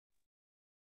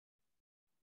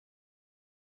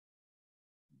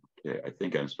Okay, I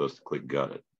think I'm supposed to click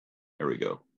got it. There we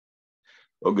go.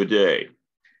 Oh, good day.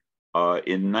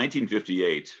 In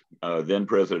 1958, then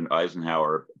President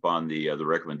Eisenhower, upon the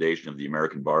recommendation of the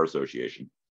American Bar Association,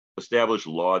 established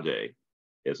Law Day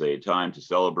as a time to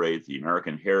celebrate the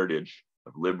American heritage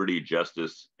of liberty,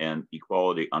 justice, and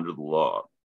equality under the law.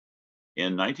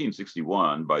 In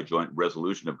 1961, by joint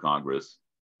resolution of Congress,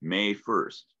 May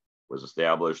 1st was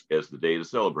established as the day to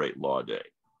celebrate Law Day.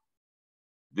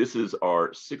 This is our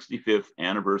 65th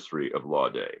anniversary of Law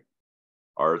Day.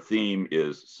 Our theme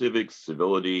is Civics,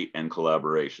 Civility, and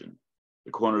Collaboration,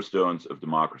 the Cornerstones of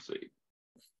Democracy.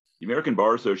 The American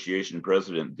Bar Association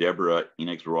President Deborah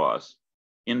Enoch Ross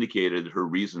indicated her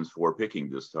reasons for picking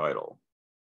this title.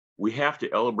 We have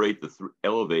to elevate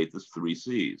the three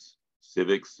C's,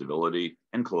 civics, civility,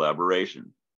 and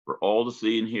collaboration, for all to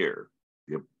see and hear,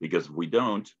 because if we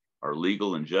don't, our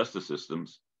legal and justice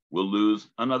systems will lose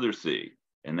another C,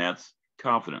 and that's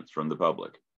confidence from the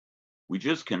public. We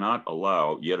just cannot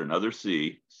allow yet another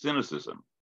C, cynicism,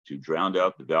 to drown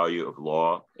out the value of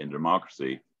law and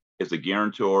democracy as a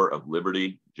guarantor of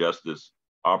liberty, justice,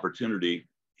 opportunity,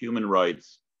 human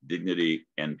rights, dignity,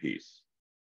 and peace.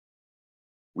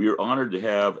 We are honored to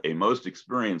have a most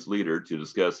experienced leader to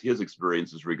discuss his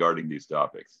experiences regarding these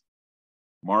topics.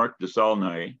 Mark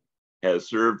DeSaulnier has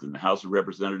served in the House of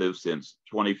Representatives since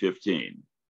 2015.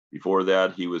 Before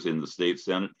that, he was in the State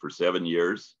Senate for 7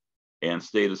 years and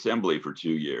State Assembly for 2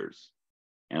 years.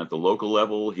 And at the local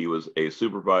level, he was a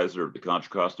supervisor of the Contra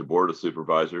Costa Board of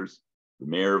Supervisors, the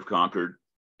mayor of Concord,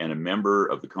 and a member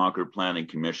of the Concord Planning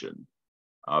Commission.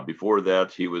 Before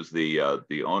that, he was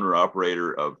the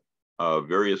owner-operator of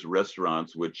various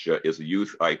restaurants, which as a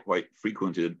youth I quite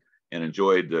frequented and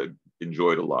enjoyed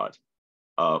a lot.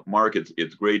 Mark,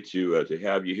 it's great to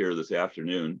have you here this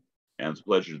afternoon, and it's a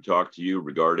pleasure to talk to you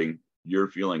regarding your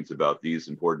feelings about these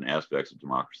important aspects of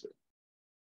democracy.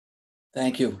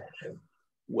 Thank you.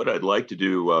 What I'd like to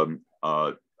do,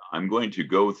 I'm going to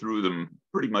go through them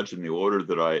pretty much in the order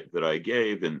that I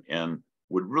gave, and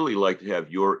would really like to have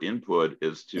your input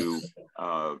as to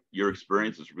your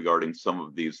experiences regarding some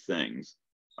of these things.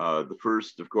 The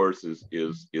first, of course,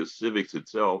 is civics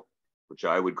itself, which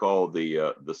I would call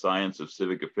the science of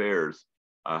civic affairs,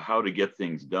 how to get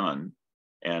things done.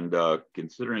 And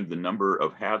considering the number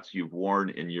of hats you've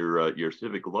worn in your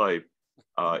civic life,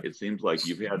 it seems like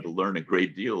you've had to learn a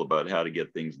great deal about how to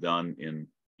get things done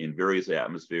in various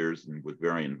atmospheres and with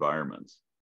varying environments.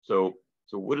 So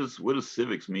what does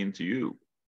civics mean to you?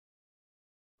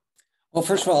 Well,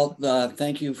 first of all,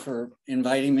 thank you for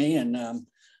inviting me, and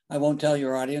I won't tell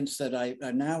your audience that I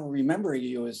now remember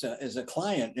you as a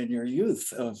client in your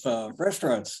youth of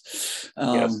restaurants.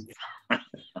 Yes.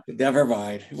 Never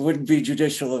mind. It wouldn't be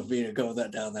judicial of me to go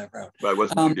down that route. But I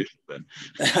wasn't judicial then.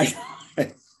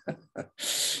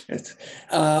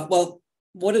 Well,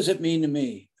 what does it mean to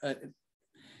me?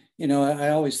 I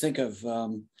always think of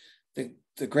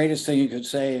the greatest thing you could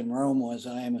say in Rome was,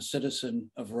 I am a citizen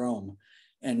of Rome.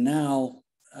 And now,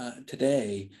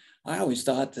 today, I always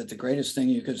thought that the greatest thing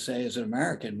you could say as an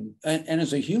American and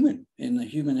as a human in the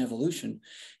human evolution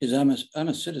is I'm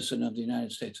a citizen of the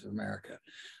United States of America.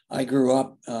 I grew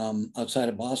up outside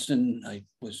of Boston. I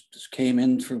came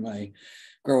in through my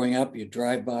growing up. You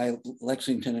drive by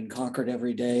Lexington and Concord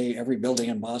every day. Every building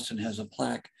in Boston has a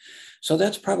plaque. So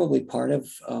that's probably part of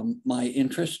my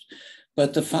interest.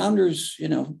 But the founders,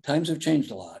 times have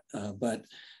changed a lot, but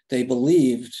they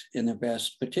believed in their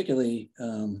best, particularly,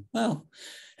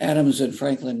 Adams and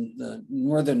Franklin, the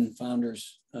Northern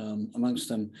founders amongst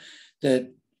them,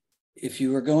 that if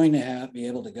you were going to be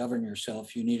able to govern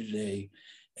yourself, you needed a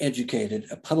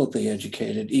publicly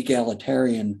educated,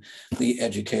 egalitarianly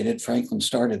educated. Franklin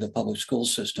started the public school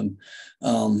system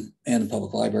and the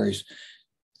public libraries.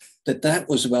 That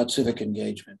was about civic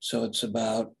engagement. So it's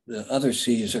about the other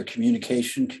C's are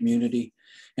communication, community,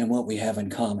 and what we have in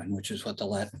common, which is what the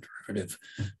Latin derivative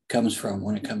comes from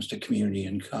when it comes to community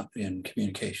and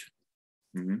communication.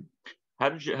 Mm-hmm. How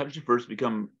did you first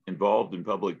become involved in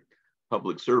public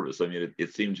service? I mean,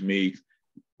 it seemed to me,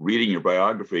 reading your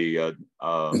biography,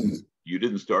 you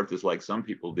didn't start this like some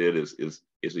people did as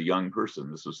a young person.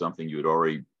 This was something you had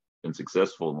already been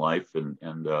successful in life, and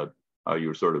you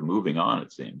were sort of moving on,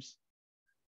 it seems.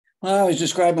 Well, I always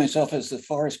describe myself as the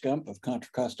Forrest Gump of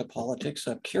Contra Costa politics.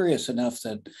 I'm curious enough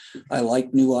that I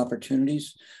like new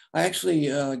opportunities. I actually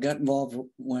got involved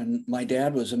when my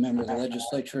dad was a member of the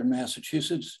legislature in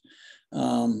Massachusetts.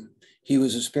 He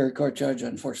was a Superior Court judge.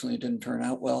 Unfortunately, it didn't turn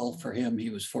out well for him. He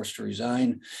was forced to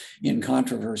resign in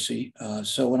controversy.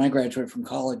 So when I graduated from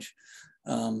college,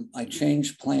 I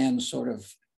changed plans sort of.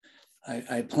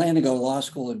 I planned to go to law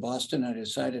school in Boston. I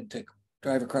decided to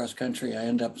drive across country. I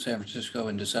ended up in San Francisco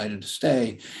and decided to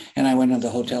stay. And I went into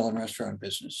the hotel and restaurant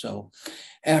business. So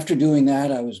after doing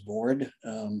that, I was bored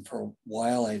for a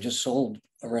while. I just sold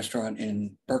a restaurant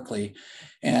in Berkeley,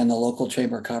 and the local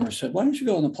Chamber of Commerce said, why don't you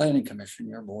go on the Planning Commission?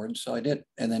 You're bored. So I did.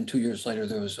 And then 2 years later,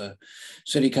 there was a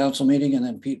city council meeting, and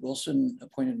then Pete Wilson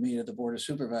appointed me to the Board of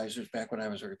Supervisors back when I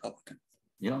was a Republican.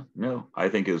 Yeah, no, I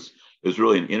think is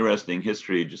really an interesting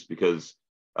history, just because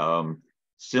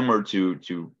similar to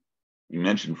you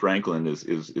mentioned Franklin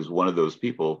is one of those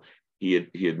people. He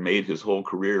had made his whole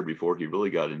career before he really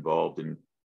got involved in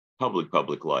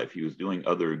public life. He was doing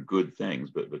other good things,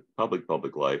 but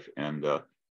public life, and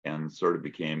sort of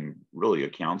became really a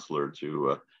counselor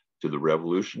to the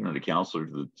revolution, and a counselor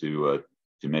to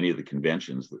many of the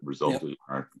conventions that resulted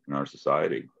in our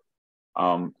society.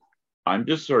 I'm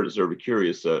just sort of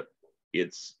curious.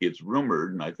 It's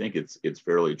rumored, and I think it's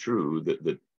fairly true,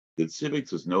 that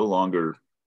civics is no longer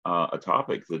a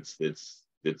topic that's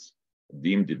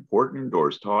deemed important or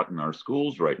is taught in our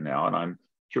schools right now. And I'm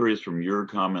curious from your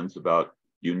comments about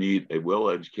you need a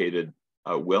well-educated,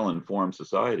 well-informed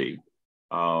society.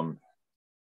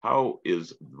 How is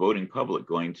the voting public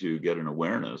going to get an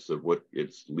awareness of what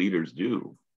its leaders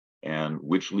do and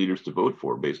which leaders to vote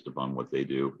for based upon what they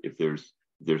do if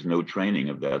there's no training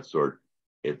of that sort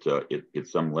at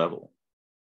some level?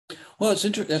 Well,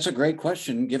 that's a great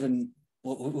question, given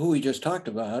who we just talked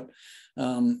about.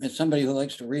 As somebody who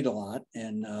likes to read a lot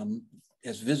and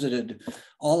has visited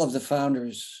all of the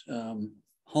founders'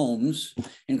 homes,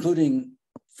 including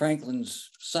Franklin's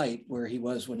site where he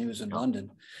was when he was in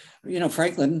London. You know,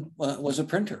 Franklin was a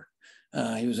printer.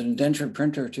 He was an indentured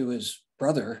printer to his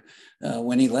brother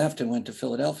when he left and went to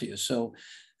Philadelphia. So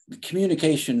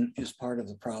communication is part of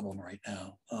the problem right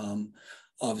now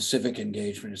of civic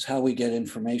engagement. It's how we get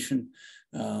information.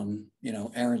 You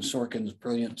know, Aaron Sorkin's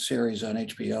brilliant series on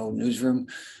HBO, Newsroom,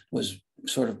 was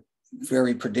sort of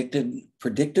very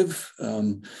predictive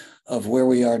of where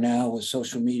we are now with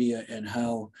social media, and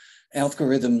how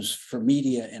algorithms for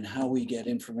media and how we get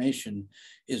information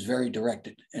is very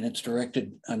directed. And it's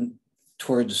directed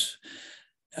towards,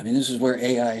 I mean, this is where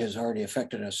AI has already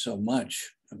affected us so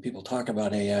much. And people talk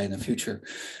about AI in the future,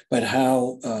 but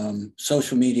how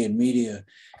social media and media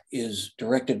is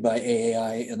directed by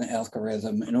AI and the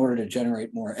algorithm in order to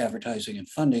generate more advertising and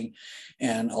funding.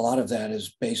 And a lot of that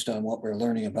is based on what we're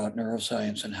learning about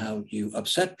neuroscience and how you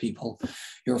upset people.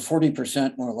 You're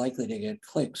 40% more likely to get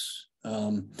clicks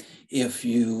if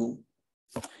you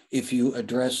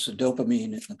address the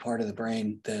dopamine in the part of the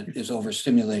brain that is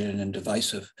overstimulated and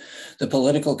divisive. The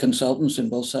political consultants in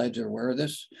both sides are aware of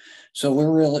this. So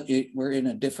we're in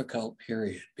a difficult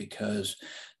period because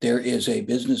there is a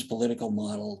business political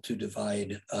model to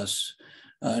divide us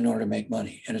in order to make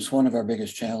money. And it's one of our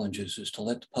biggest challenges, is to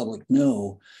let the public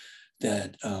know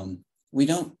that we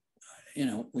don't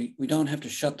have to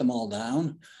shut them all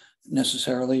down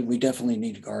necessarily. We definitely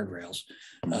need guardrails.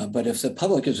 But if the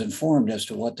public is informed as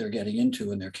to what they're getting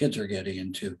into and their kids are getting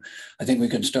into, I think we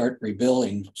can start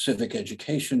rebuilding civic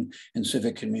education and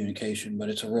civic communication, but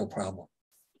it's a real problem.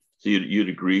 So you'd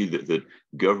agree that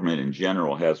government in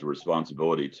general has a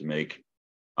responsibility to make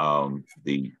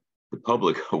the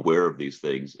public aware of these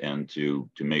things, and to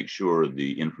make sure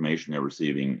the information they're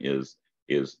receiving is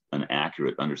an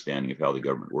accurate understanding of how the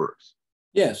government works.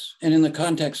 Yes, and in the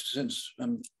context, since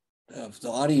of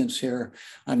the audience here,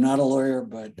 I'm not a lawyer,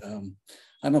 but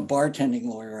I'm a bartending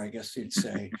lawyer, I guess you'd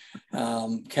say.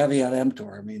 Caveat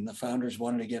emptor. I mean, the founders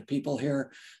wanted to get people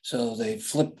here, so they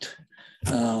flipped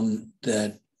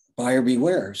that buyer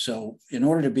beware. So in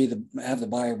order to have the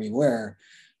buyer beware,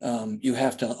 you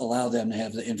have to allow them to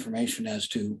have the information as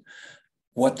to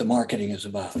what the marketing is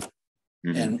about,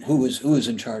 mm-hmm. and who is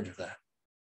in charge of that.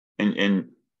 And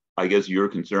I guess you're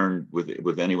concerned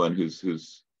with anyone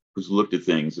who's looked at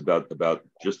things about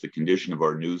just the condition of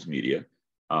our news media,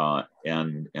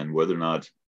 and whether or not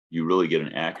you really get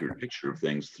an accurate picture of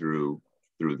things through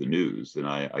the news. And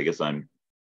I guess I'm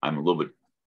a little bit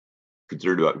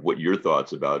concerned about what your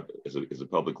thoughts about as a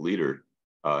public leader.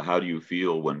 How do you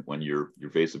feel when your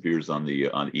face appears on the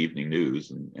evening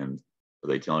news, and are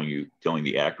they telling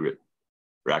the accurate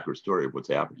story of what's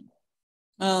happening?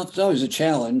 Well, it's always a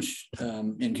challenge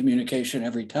in communication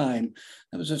every time.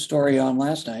 There was a story on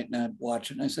last night, and I'd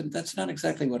watch it, and I said, that's not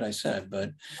exactly what I said,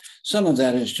 but some of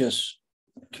that is just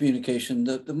communication.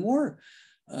 The more,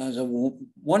 there's a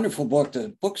wonderful book.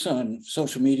 The books on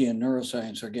social media and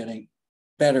neuroscience are getting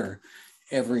better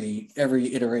every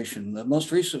iteration. The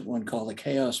most recent one, called The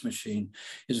Chaos Machine,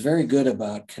 is very good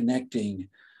about connecting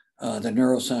the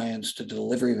neuroscience to the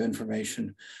delivery of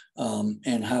information,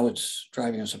 and how it's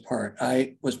driving us apart.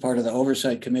 I was part of the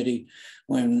oversight committee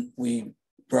when we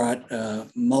brought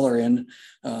Mueller in.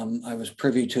 I was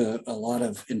privy to a lot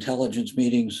of intelligence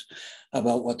meetings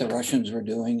about what the Russians were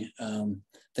doing.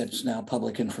 That's now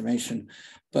public information.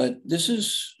 But this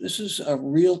is a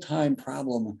real-time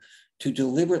problem to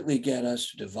deliberately get us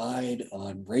to divide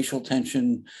on racial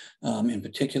tension. In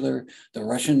particular, the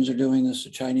Russians are doing this,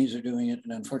 the Chinese are doing it,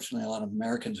 and unfortunately, a lot of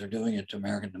Americans are doing it to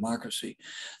American democracy.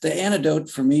 The antidote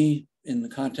for me in the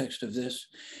context of this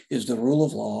is the rule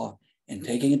of law and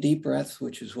taking a deep breath,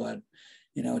 which is what,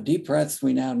 a deep breath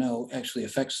we now know actually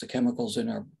affects the chemicals in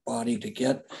our body to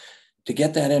get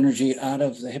that energy out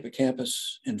of the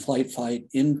hippocampus in fight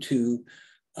into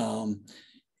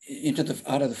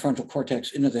out of the frontal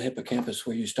cortex into the hippocampus,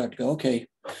 where you start to go, okay,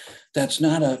 that's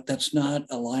not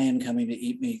a lion coming to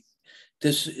eat me.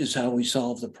 This is how we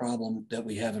solve the problem that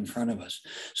we have in front of us.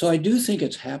 So I do think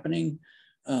it's happening,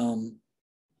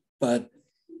 but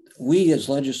we as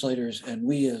legislators and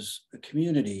we as a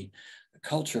community, a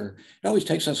culture, it always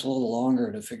takes us a little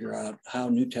longer to figure out how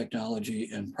new technology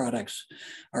and products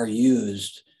are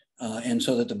used, and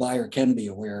so that the buyer can be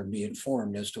aware and be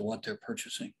informed as to what they're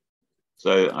purchasing.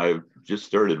 So I've just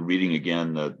started reading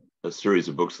again a series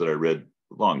of books that I read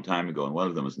a long time ago, and one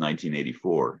of them was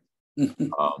 1984.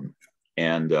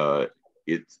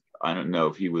 I don't know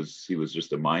if he was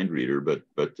just a mind reader, but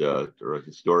or a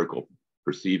historical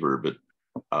perceiver, but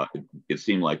it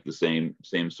seemed like the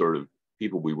same sort of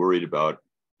people we worried about.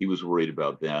 He was worried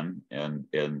about then, and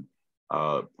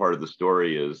part of the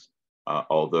story is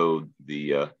although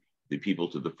the people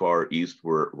to the far east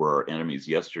were our enemies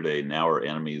yesterday, now our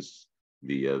enemies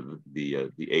the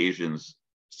Asians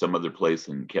some other place,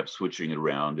 and kept switching it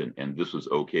around, and this was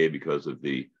okay because of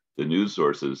the news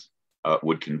sources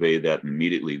would convey that, and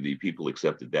immediately the people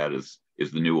accepted that as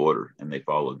the new order, and they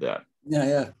followed that.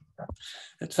 Yeah.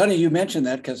 It's funny you mentioned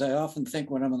that, because I often think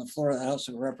when I'm on the floor of the House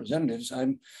of Representatives,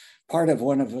 I'm part of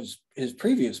one of his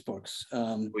previous books,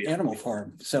 Animal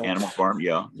Farm. So Animal Farm,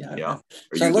 yeah.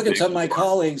 So I look at some of my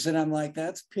colleagues and I'm like,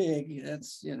 that's pig.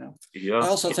 That's, Yeah. I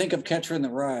also think of Catcher in the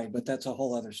Rye, but that's a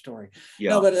whole other story.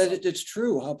 Yeah. No, but it's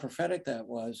true how prophetic that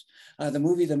was. The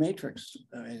movie The Matrix,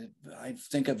 I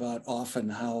think about often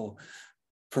how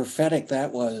prophetic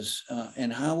that was,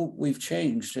 and how we've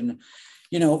changed. And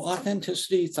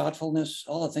authenticity, thoughtfulness,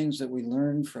 all the things that we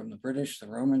learned from the British, the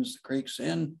Romans, the Greeks,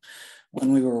 and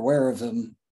when we were aware of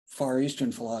the Far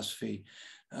Eastern philosophy,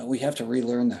 we have to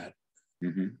relearn that.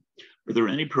 Mm-hmm. Are there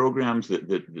any programs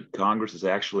that Congress is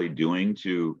actually doing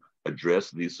to address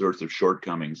these sorts of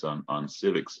shortcomings on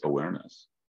civics awareness?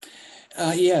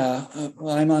 Well,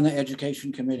 I'm on the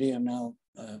Education Committee. I'm now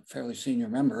a fairly senior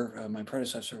member. My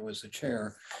predecessor was the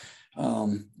chair,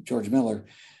 George Miller.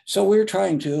 So we're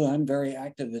trying to, I'm very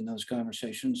active in those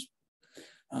conversations.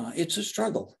 It's a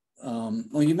struggle.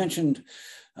 Well, you mentioned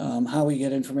how we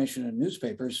get information in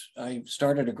newspapers. I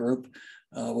started a group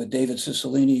with David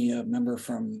Cicilline, a member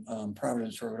from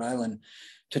Providence, Rhode Island,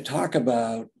 to talk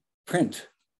about print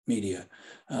media,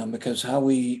 because how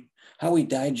we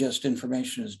digest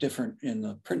information is different in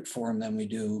the print form than we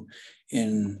do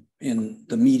in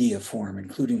the media form,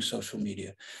 including social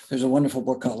media. There's a wonderful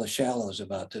book called The Shallows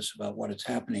about this, about what is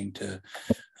happening to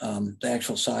the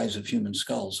actual size of human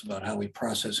skulls, about how we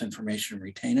process information and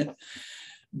retain it.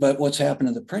 But what's happened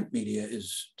in the print media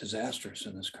is disastrous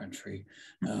in this country.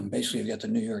 Basically, you've got the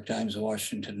New York Times, the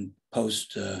Washington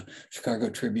Post, Chicago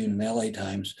Tribune, and the LA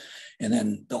Times, and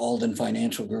then the Alden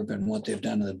Financial Group, and what they've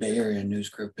done to the Bay Area News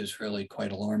Group is really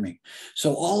quite alarming.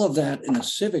 So all of that in the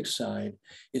civic side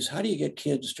is, how do you get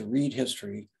kids to read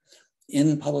history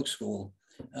in public school,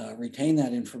 retain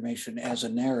that information as a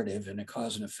narrative and a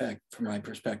cause and effect from my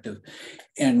perspective,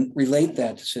 and relate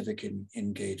that to civic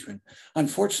engagement.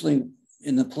 Unfortunately,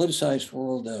 in the politicized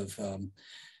world of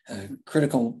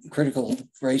critical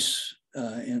race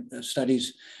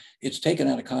studies, it's taken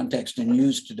out of context and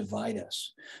used to divide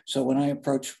us. So when I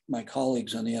approach my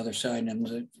colleagues on the other side and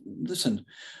say, listen,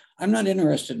 I'm not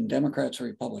interested in Democrats or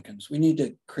Republicans. We need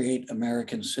to create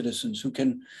American citizens who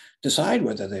can decide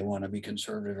whether they want to be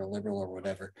conservative or liberal or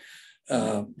whatever.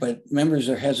 But members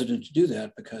are hesitant to do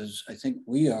that, because I think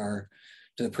we are,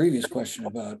 to the previous question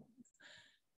about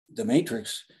the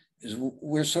matrix, is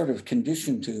we're sort of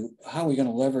conditioned to how are we going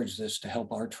to leverage this to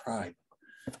help our tribe,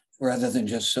 rather than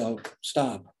just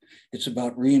stop. It's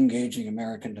about re-engaging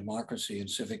American democracy and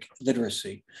civic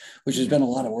literacy, which has been a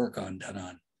lot of work done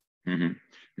on. Mm-hmm.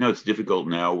 No, it's difficult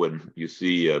now when you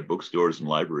see bookstores and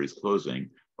libraries closing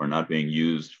or not being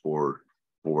used for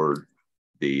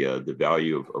the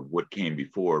value of what came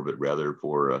before, but rather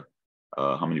for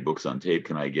how many books on tape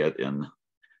can I get, and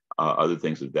other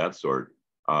things of that sort.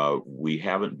 We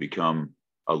haven't become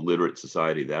a literate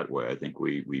society that way. I think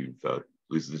we've at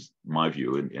least this is my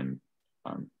view, and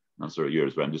not sort of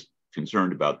yours, but I'm just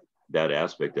concerned about that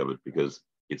aspect of it, because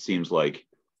it seems like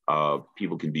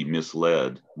people can be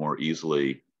misled more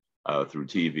easily through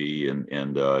TV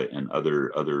and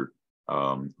other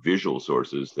visual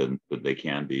sources than that they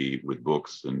can be with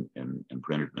books and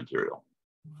printed material.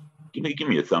 Give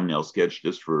me a thumbnail sketch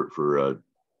just for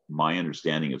my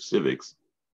understanding of civics.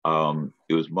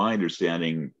 It was my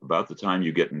understanding about the time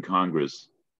you get in Congress,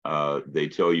 they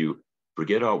tell you,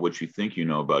 forget out what you think you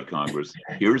know about Congress.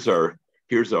 Here's our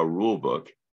rule book,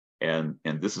 and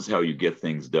this is how you get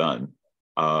things done.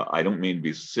 I don't mean to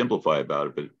be simplified about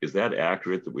it, but is that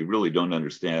accurate, that we really don't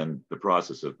understand the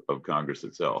process of Congress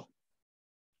itself?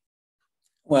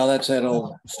 Well, that's that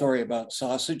old story about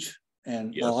sausage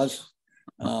and Yes. laws,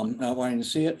 not wanting to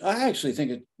see it. I actually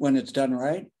think when it's done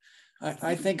right,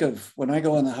 I think of when I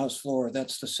go on the House floor,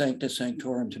 that's the sanctus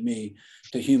sanctorum to me,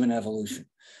 to human evolution.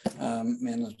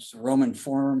 And it's Roman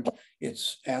Forum,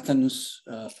 it's Athens,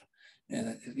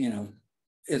 and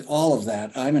all of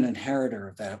that. I'm an inheritor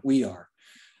of that. We are.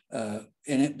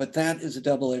 But that is a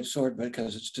double-edged sword,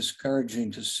 because it's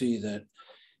discouraging to see that,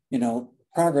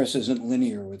 progress isn't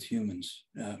linear with humans.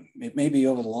 It may be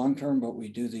over the long term, but we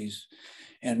do these.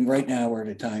 And right now we're at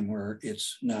a time where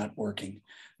it's not working.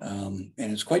 And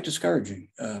it's quite discouraging,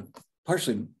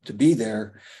 partially to be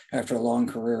there after a long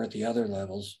career at the other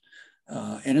levels.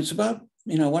 And it's about,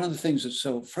 one of the things that's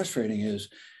so frustrating is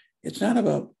it's not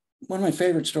about, one of my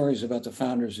favorite stories about the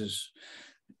founders is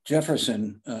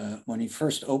Jefferson, when he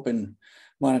first opened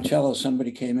Monticello,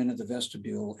 somebody came into the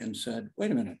vestibule and said,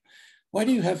 wait a minute, why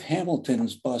do you have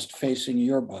Hamilton's bust facing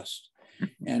your bust?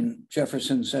 And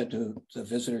Jefferson said to the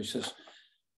visitor, he says,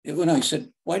 he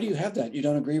said, why do you have that? You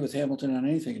don't agree with Hamilton on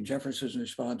anything. And Jefferson's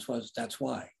response was, that's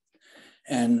why.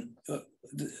 And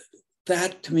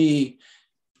that, to me,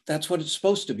 that's what it's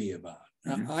supposed to be about.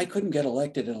 Mm-hmm. Now, I couldn't get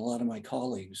elected in a lot of my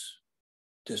colleagues'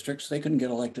 districts. They couldn't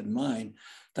get elected in mine.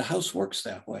 The House works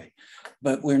that way,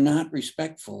 but we're not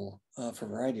respectful for a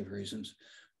variety of reasons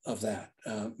of that.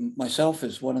 Myself,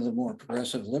 as one of the more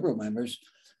progressive liberal members,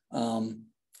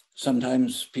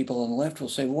 sometimes people on the left will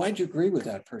say, well, why'd you agree with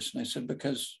that person? I said,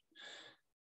 because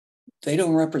they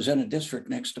don't represent a district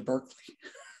next to Berkeley.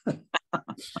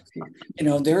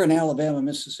 They're in Alabama,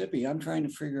 Mississippi. I'm trying to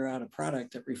figure out a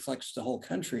product that reflects the whole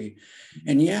country.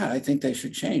 And yeah, I think they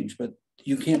should change, but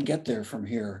you can't get there from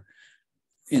here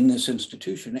in this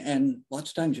institution. And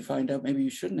lots of times you find out maybe you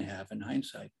shouldn't have in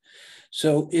hindsight.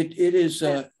 So it is,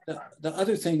 the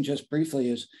other thing just briefly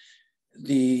is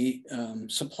the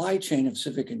supply chain of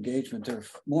civic engagement. There are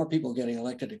more people getting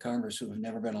elected to Congress who have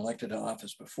never been elected to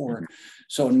office before.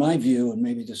 So in my view, and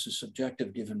maybe this is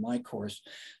subjective given my course,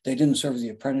 they didn't serve the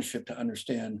apprenticeship to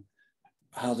understand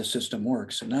how the system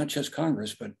works, and not just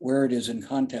Congress, but where it is in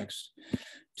context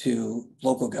to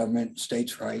local government,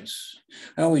 states' rights.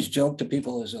 I always joke to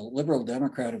people, as a liberal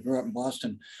Democrat who grew up in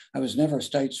Boston, I was never a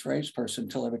states' rights person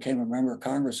until I became a member of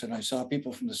Congress, and I saw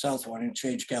people from the South wanting to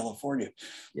change California.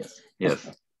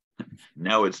 Yes.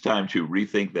 Now it's time to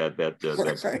rethink that.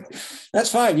 Right.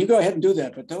 That's fine. You go ahead and do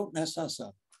that, but don't mess us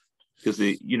up.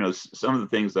 Because some of the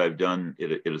things I've done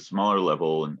at a smaller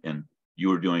level, and you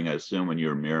were doing, I assume, when you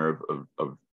were mayor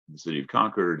of the city of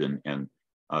Concord and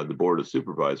the board of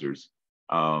supervisors.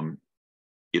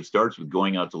 It starts with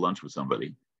going out to lunch with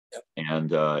somebody, yep,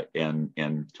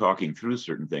 and talking through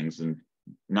certain things, and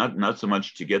not so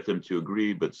much to get them to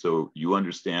agree, but so you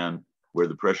understand where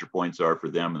the pressure points are for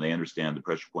them, and they understand the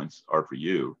pressure points are for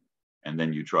you, and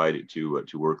then you try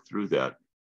to work through that.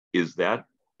 Is that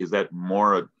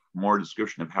more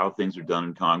description of how things are done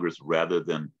in Congress rather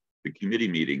than the committee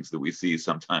meetings that we see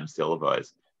sometimes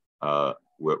televised,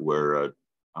 where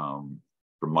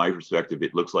from my perspective,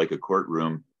 it looks like a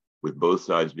courtroom with both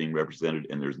sides being represented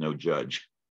and there's no judge.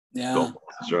 Yeah,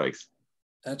 strikes.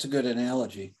 That's a good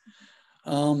analogy.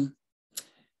 I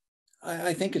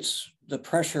think it's the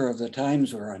pressure of the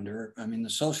times we're under. I mean,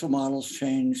 the social models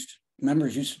changed.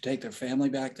 Members used to take their family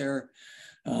back there.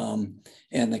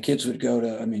 And the kids would go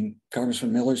to,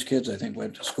 Congressman Miller's kids, I think,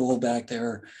 went to school back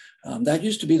there. That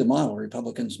used to be the model.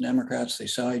 Republicans and Democrats, they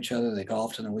saw each other, they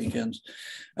golfed on the weekends.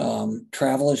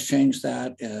 Travel has changed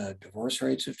that. Divorce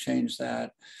rates have changed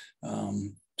that.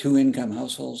 Two-income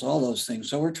households, all those things.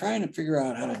 So we're trying to figure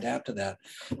out how to adapt to that.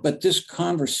 But this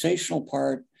conversational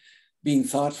part, being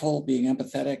thoughtful, being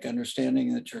empathetic,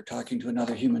 understanding that you're talking to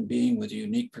another human being with a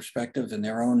unique perspective and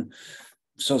their own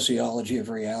sociology of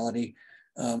reality.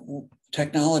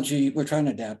 Technology, we're trying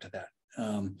to adapt to that.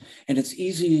 And it's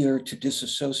easier to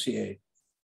disassociate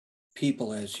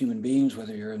people as human beings,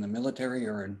 whether you're in the military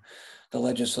or in the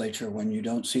legislature, when you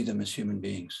don't see them as human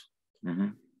beings. Mm-hmm.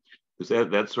 Because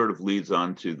that sort of leads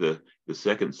on to the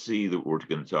second C that we're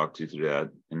going to talk to today,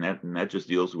 and that just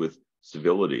deals with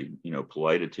civility,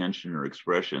 polite attention or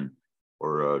expression.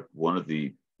 Or one of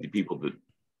the people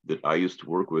that I used to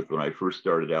work with when I first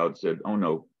started out said, "Oh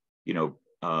no,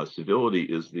 civility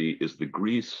is the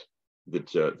grease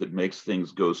that makes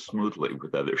things go smoothly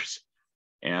with others."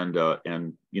 And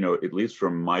at least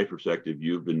from my perspective,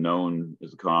 you've been known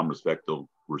as a calm, respectful,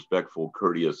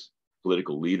 courteous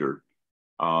political leader.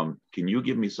 Can you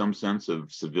give me some sense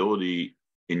of civility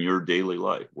in your daily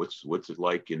life? What's it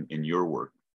like in your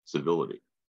work, civility?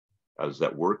 How does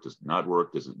that work? Does it not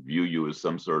work? Does it view you as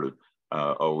some sort of,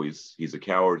 he's a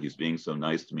coward, he's being so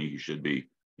nice to me, he should be,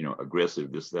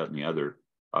 aggressive, this, that, and the other.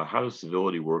 How does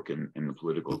civility work in the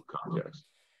political context?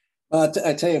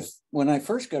 I tell you, when I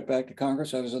first got back to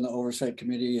Congress, I was on the Oversight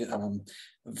Committee, I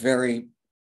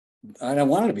don't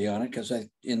want to be on it because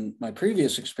in my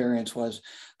previous experience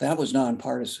that was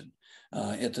nonpartisan.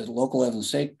 At the local level and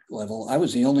state level, I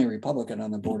was the only Republican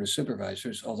on the Board of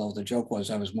Supervisors, although the joke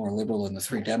was I was more liberal than the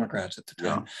 3 Democrats at the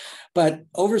time. Yeah. But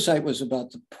oversight was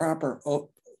about the proper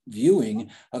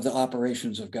viewing of the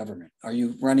operations of government. Are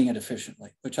you running it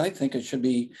efficiently? Which I think it should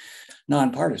be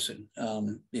nonpartisan.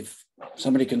 If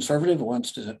somebody conservative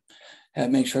wants to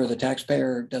make sure the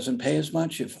taxpayer doesn't pay as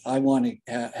much, if I want to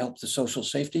help the social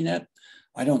safety net,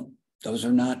 those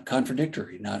are not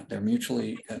contradictory, they're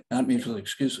not mutually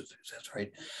exclusive, that's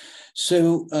right.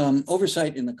 So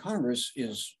oversight in the Congress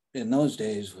in those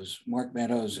days was Mark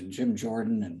Meadows and Jim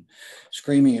Jordan and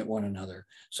screaming at one another.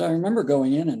 So I remember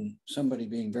going in and somebody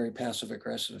being very passive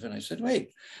aggressive, and I said,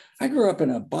 wait, I grew up in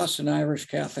a Boston Irish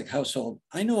Catholic household.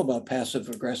 I know about passive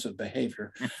aggressive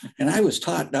behavior, and I was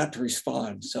taught not to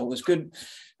respond. So it was good.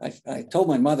 I told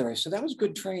my mother, I said, that was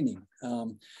good training.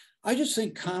 I just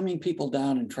think calming people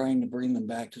down and trying to bring them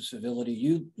back to civility,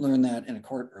 you learn that in a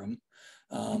courtroom.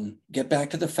 Get back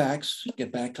to the facts,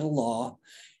 get back to the law,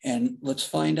 and let's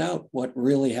find out what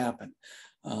really happened.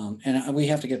 And we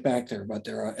have to get back there, but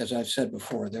there are, as I've said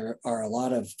before, there are a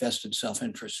lot of vested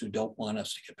self-interests who don't want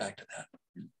us to get back to that.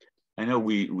 I know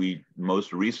we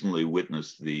most recently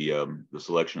witnessed the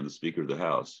selection of the Speaker of the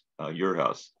House, your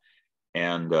House,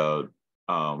 and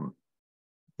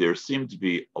there seemed to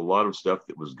be a lot of stuff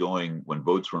that was going when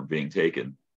votes weren't being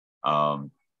taken.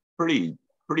 Pretty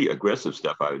aggressive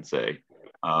stuff, I would say.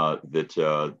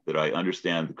 That I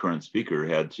understand the current speaker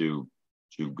had to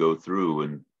go through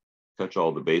and touch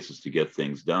all the bases to get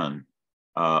things done.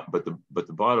 But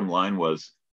the bottom line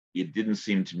was, it didn't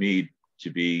seem to me to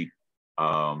be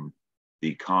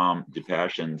the calm,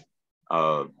 depassioned,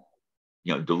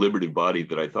 deliberative body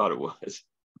that I thought it was.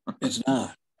 It's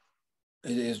not.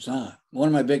 It is not. One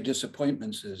of my big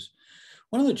disappointments is,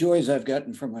 one of the joys I've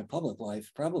gotten from my public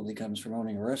life probably comes from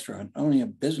owning a restaurant, owning a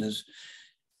business.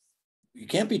 You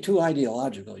can't be too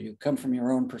ideological. You come from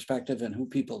your own perspective and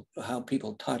how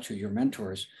people taught you, your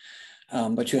mentors,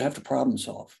 but you have to problem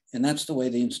solve. And that's the way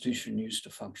the institution used to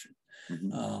function.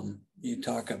 Mm-hmm. You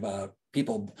talk about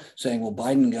people saying, well,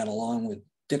 Biden got along with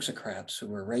Dixiecrats who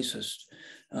were racist,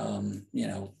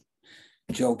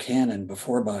 Joe Cannon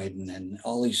before Biden and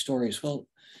all these stories. Well,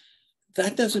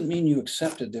 that doesn't mean you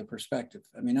accepted their perspective.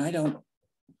 I mean, I don't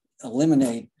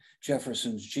eliminate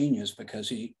Jefferson's genius because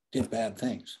he did bad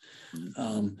things.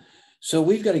 So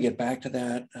we've got to get back to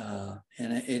that.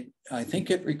 I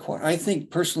think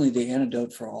personally, the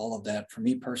antidote for all of that, for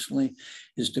me personally,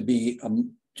 is to be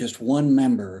just one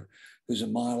member who's a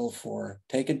model for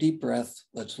take a deep breath.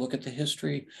 Let's look at the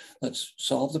history. Let's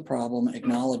solve the problem,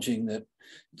 acknowledging that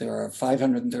there are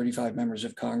 535 members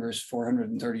of Congress,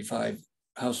 435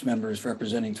 House members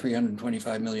representing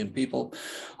 325 million people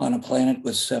on a planet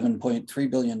with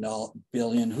 7.3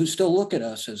 billion who still look at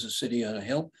us as a city on a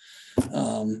hill.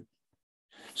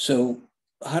 So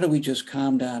how do we just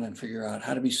calm down and figure out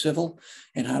how to be civil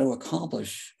and how to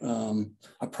accomplish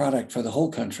a product for the whole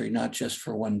country, not just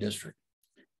for one district?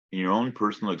 In your own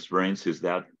personal experience, has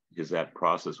that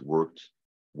process worked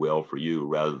well for you,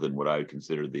 rather than what I would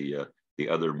consider the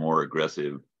other more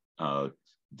aggressive,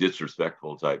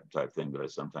 disrespectful type thing that I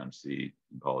sometimes see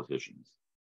in politicians?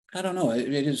 I don't know.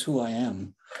 It is who I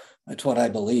am. That's what I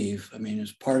believe. I mean,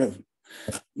 as part of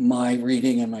my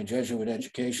reading and my Jesuit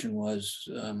education was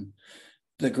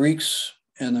the Greeks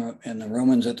and the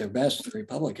Romans at their best, the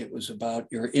Republic. It was about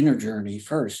your inner journey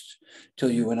first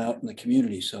till you went out in the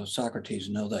community. So Socrates,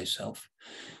 know thyself.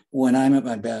 When I'm at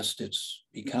my best, it's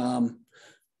be calm,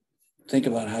 think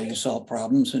about how you solve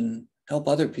problems and help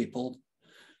other people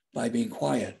by being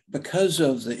quiet because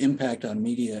of the impact on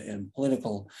media and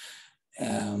political.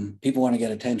 People want to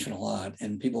get attention a lot,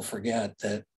 and people forget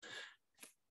that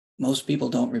most people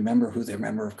don't remember who their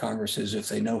member of Congress is if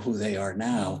they know who they are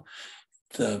now.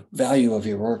 The value of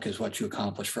your work is what you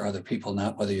accomplish for other people,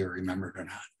 not whether you're remembered or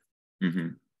not.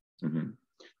 Mm-hmm. Mm-hmm.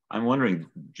 I'm wondering,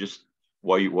 just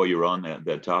while you're on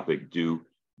that topic, do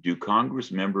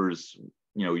Congress members,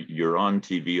 you're on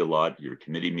TV a lot, your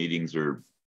committee meetings are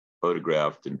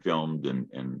photographed and filmed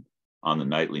and on the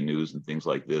nightly news and things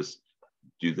like this.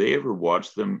 Do they ever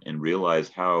watch them and realize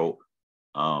how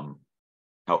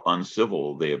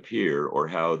uncivil they appear, or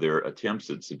how their attempts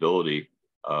at civility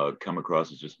come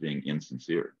across as just being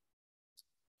insincere?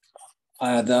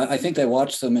 I think they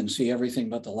watch them and see everything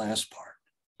but the last part.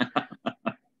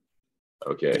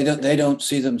 Okay. They don't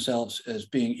see themselves as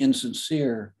being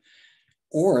insincere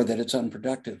or that it's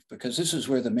unproductive, because this is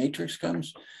where the matrix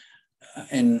comes.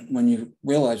 And when you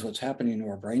realize what's happening to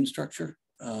our brain structure,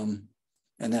 and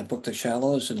that book, The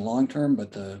Shallows, in the long term,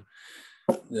 but the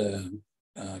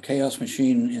chaos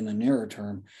machine in the nearer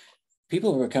term,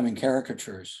 people are becoming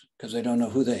caricatures because they don't know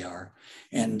who they are.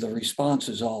 And the response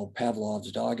is all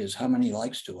Pavlov's dog is, how many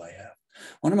likes do I have?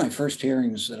 One of my first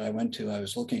hearings that I went to, I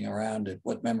was looking around at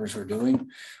what members were doing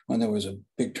when there was a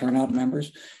big turnout of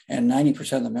members, and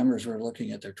 90% of the members were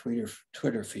looking at their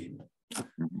Twitter feed.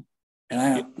 And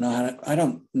I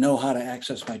don't know how to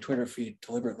access my Twitter feed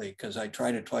deliberately, because I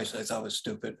tried it twice. I thought it was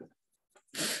stupid.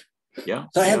 Yeah.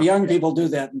 So I have young people do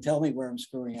that and tell me where I'm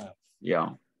screwing up. Yeah.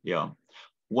 Yeah.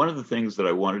 One of the things that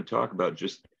I wanted to talk about,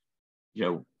 just,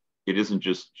 it isn't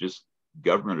just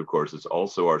government, of course, it's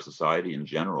also our society in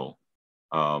general.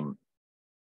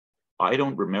 I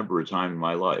don't remember a time in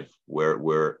my life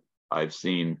where I've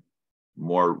seen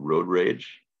more road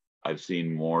rage. I've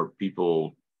seen more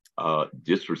people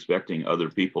disrespecting other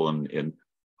people, and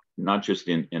not just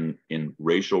in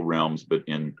racial realms, but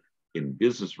in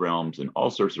business realms and all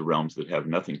sorts of realms that have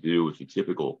nothing to do with the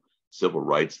typical civil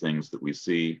rights things that we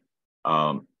see.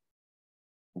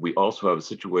 We also have a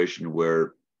situation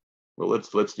where, well,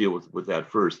 let's deal with that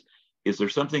first. Is there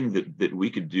something that we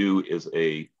could do as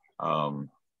a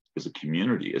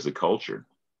community, as a culture,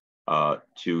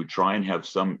 to try and have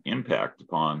some impact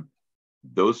upon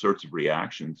those sorts of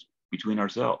reactions between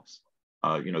ourselves?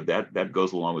 That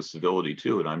goes along with civility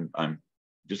too. And I'm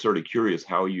just sort of curious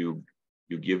how you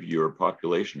give your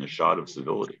population a shot of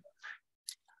civility.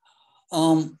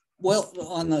 Well,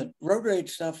 on the road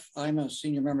rage stuff, I'm a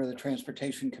senior member of the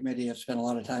Transportation Committee. I've spent a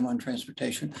lot of time on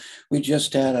transportation. We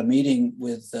just had a meeting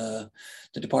with the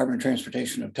Department of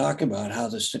Transportation to talk about how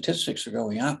the statistics are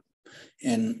going up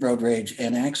in road rage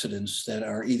and accidents that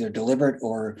are either deliberate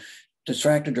or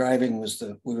distracted driving.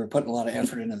 We were putting a lot of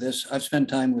effort into this. I've spent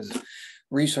time with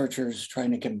researchers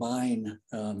trying to combine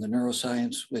the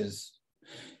neuroscience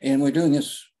and we're doing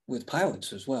this with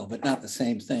pilots as well, but not the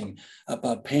same thing,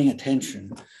 about paying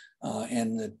attention.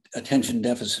 And the attention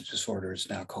deficit disorder is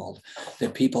now called,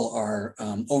 that people are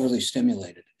overly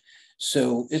stimulated.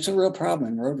 So it's a real problem,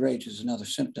 and road rage is another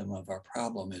symptom of our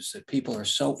problem, is that people are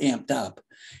so amped up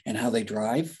in how they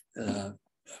drive.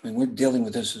 We're dealing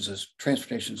with this as a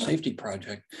transportation safety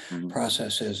project.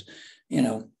 Process is,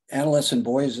 adolescent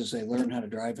boys, as they learn how to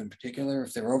drive in particular,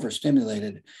 if they're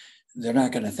overstimulated, they're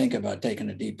not going to think about taking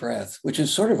a deep breath, which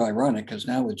is sort of ironic, because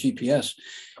now with GPS,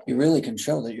 you really can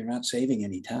show that you're not saving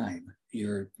any time.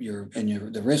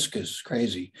 The risk is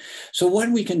crazy. So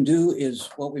what we can do is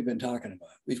what we've been talking about.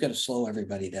 We've got to slow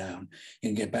everybody down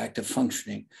and get back to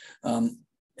functioning. And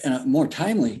a more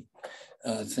timely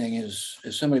thing is,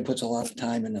 if somebody puts a lot of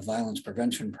time into violence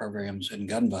prevention programs and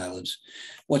gun violence,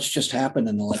 what's just happened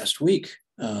in the last week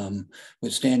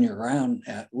with Stand Your Ground,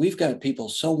 we've got people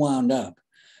so wound up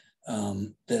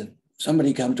that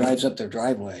somebody drives up their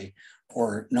driveway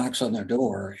or knocks on their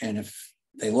door, and if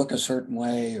they look a certain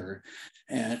way,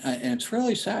 and it's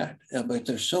really sad, but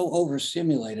they're so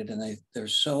overstimulated and they're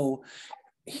so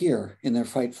here in their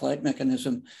fight-flight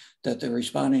mechanism that they're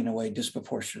responding in a way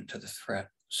disproportionate to the threat.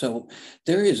 So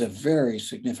there is a very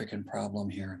significant problem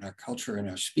here in our culture and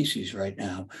our species right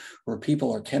now, where people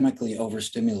are chemically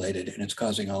overstimulated, and it's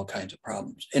causing all kinds of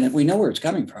problems. And we know where it's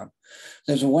coming from.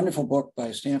 There's a wonderful book by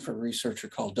a Stanford researcher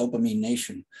called Dopamine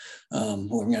Nation,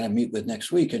 who I'm going to meet with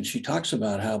next week. And she talks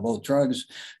about how both drugs,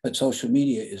 but social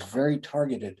media is very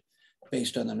targeted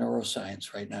based on the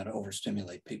neuroscience right now to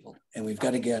overstimulate people. And we've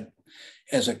got to get,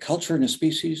 as a culture and a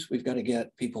species, we've got to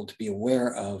get people to be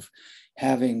aware of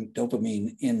having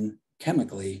dopamine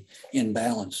chemically in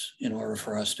balance in order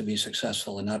for us to be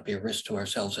successful and not be a risk to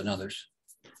ourselves and others.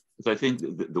 I think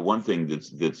the one thing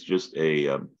that's just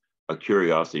a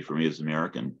curiosity for me as an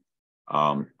American,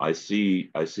 I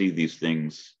see these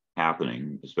things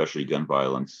happening, especially gun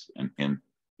violence, and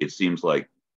it seems like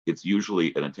it's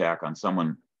usually an attack on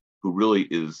someone who really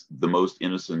is the most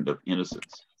innocent of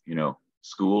innocents. You know,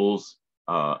 schools,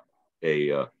 a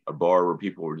bar where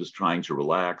people were just trying to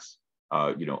relax,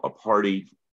 you know, a party,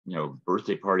 you know,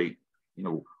 birthday party. You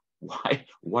know,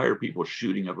 why are people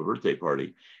shooting up a birthday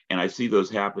party? And I see those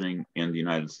happening in the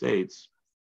United States.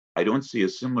 I don't see a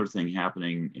similar thing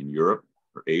happening in Europe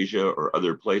or Asia or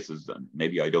other places.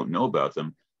 Maybe I don't know about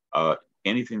them.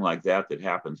 Anything like that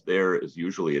happens there is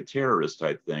usually a terrorist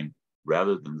type thing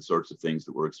rather than the sorts of things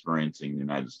that we're experiencing in the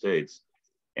United States.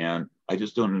 And I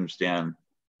just don't understand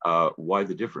why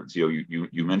the difference. You know,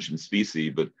 you mentioned specie,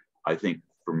 but I think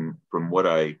from what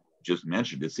I just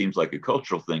mentioned, it seems like a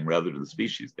cultural thing rather than a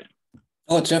species thing.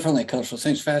 Oh, it's definitely a cultural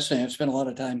thing. It's fascinating. I've spent a lot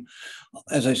of time,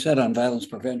 as I said, on violence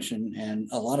prevention and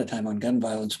a lot of time on gun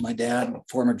violence. My dad,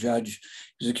 former judge,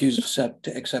 was accused of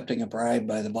accepting a bribe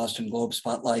by the Boston Globe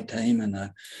Spotlight team and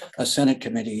a Senate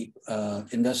committee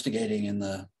investigating in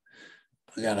the,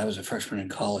 God, I was a freshman in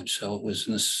college, so it was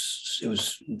it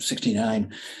was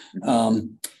 69.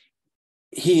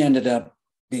 He ended up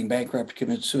being bankrupt,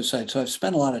 committed suicide. So I've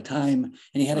spent a lot of time,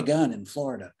 and he had a gun in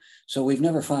Florida. So we've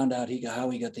never found out how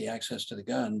he got the access to the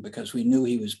gun because we knew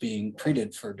he was being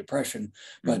treated for depression,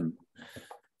 but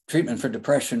treatment for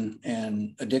depression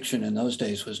and addiction in those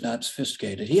days was not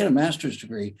sophisticated. He had a master's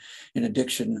degree in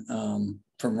addiction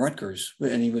from Rutgers,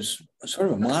 and he was sort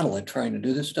of a model at trying to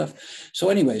do this stuff. So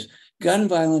anyways, gun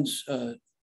violence,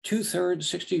 60 to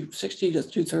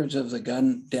 2/3 of the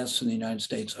gun deaths in the United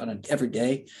States on every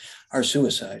day are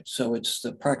suicide. So it's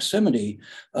the proximity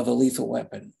of a lethal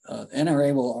weapon.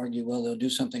 NRA will argue, well, they'll do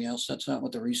something else. That's not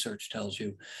what the research tells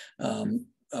you.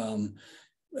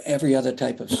 Every other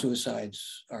type of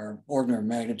suicides are order of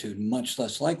magnitude much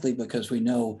less likely because we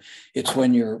know it's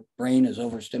when your brain is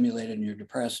overstimulated and you're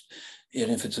depressed,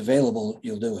 and if it's available,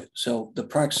 you'll do it. So the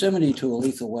proximity to a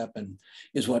lethal weapon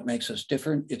is what makes us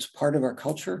different. It's part of our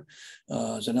culture.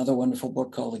 There's another wonderful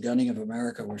book called The Gunning of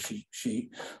America, where she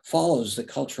follows the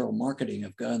cultural marketing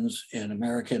of guns and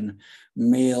American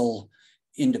male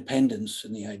independence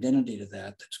and the identity to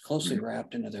that's closely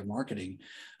wrapped into their marketing.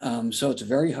 So it's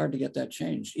very hard to get that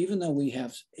changed, even though we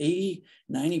have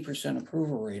 80-90%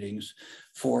 approval ratings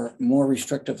for more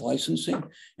restrictive licensing.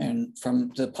 And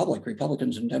from the public,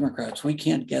 Republicans and Democrats, we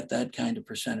can't get that kind of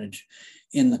percentage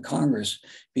in the Congress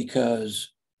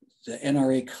because the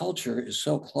NRA culture is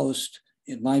so close,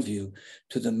 in my view,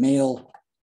 to the male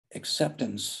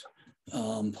acceptance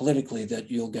politically that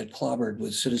you'll get clobbered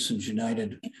with Citizens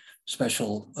United,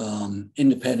 special,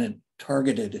 independent,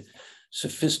 targeted,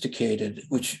 sophisticated,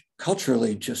 which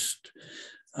culturally just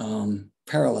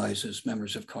paralyzes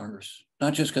members of Congress,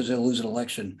 not just because they'll lose an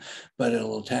election, but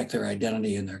it'll attack their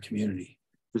identity and their community.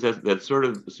 That sort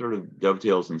of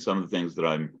dovetails in some of the things that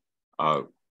I'm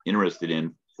interested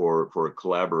in for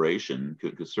collaboration,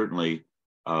 because certainly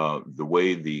the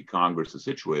way the Congress is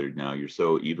situated now, you're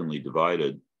so evenly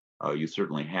divided, you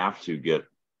certainly have to get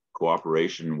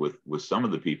cooperation with some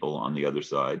of the people on the other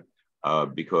side,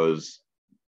 because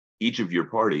each of your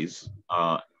parties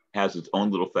has its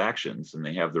own little factions, and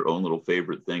they have their own little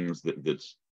favorite things that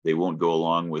they won't go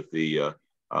along with the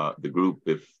group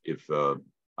if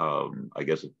I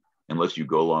guess unless you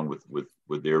go along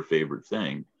with their favorite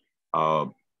thing.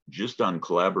 Just on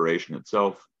collaboration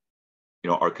itself, you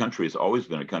know, our country has always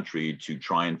been a country to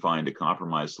try and find a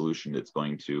compromise solution that's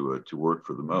going to work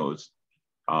for the most.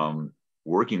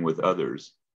 Working with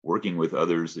others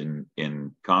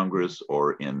in Congress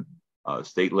or in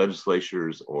state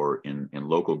legislatures or in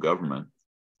local government.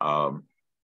 How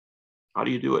do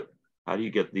you do it? How do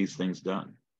you get these things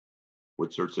done?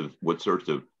 What sorts of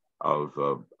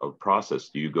process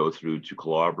do you go through to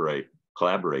collaborate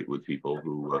with people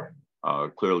who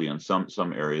clearly in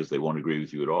some areas they won't agree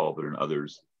with you at all, but in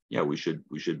others, yeah, we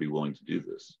should be willing to do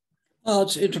this? Well,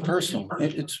 it's interpersonal.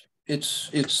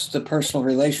 It's the personal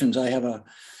relations. I have a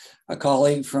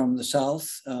colleague from the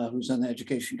South who's on the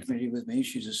education committee with me.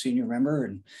 She's a senior member,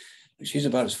 and she's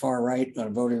about as far right on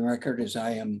a voting record as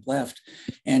I am left.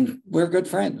 And we're good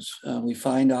friends. We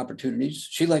find opportunities.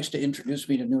 She likes to introduce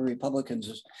me to new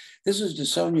Republicans. This is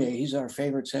DeSaulnier. He's our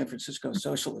favorite San Francisco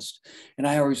socialist. And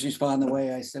I always respond the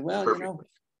way I said, well, you know,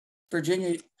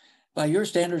 Virginia, by your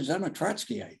standards, I'm a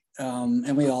Trotskyite.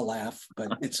 And we all laugh,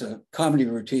 but it's a comedy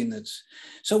routine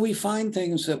so we find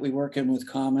things that we work in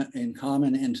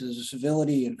common into the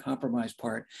civility and compromise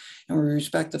part. And we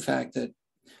respect the fact that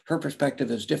her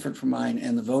perspective is different from mine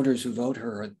and the voters who vote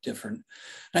her are different.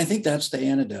 And I think that's the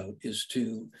antidote, is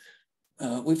to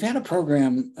we've had a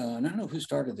program, and I don't know who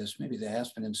started this, maybe the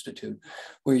Aspen Institute,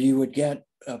 where you would get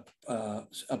a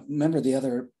member of the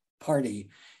other party,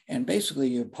 and basically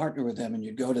you partner with them and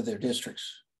you'd go to their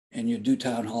districts and you'd do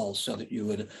town halls so that you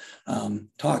would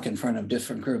talk in front of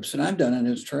different groups. And I've done it, and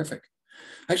it was terrific.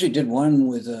 I actually did one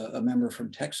with a member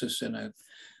from Texas, and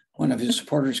one of his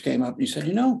supporters came up and he said,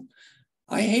 you know,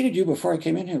 I hated you before I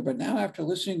came in here, but now after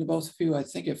listening to both of you, I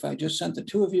think if I just sent the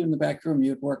two of you in the back room,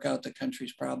 you'd work out the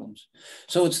country's problems.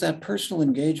 So it's that personal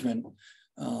engagement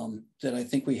that I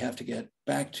think we have to get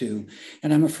back to.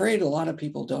 And I'm afraid a lot of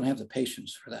people don't have the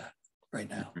patience for that right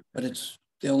now, but it's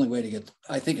the only way to get,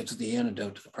 I think it's the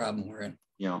antidote to the problem we're in.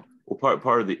 Yeah, well,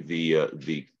 part of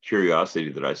the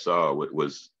curiosity that I saw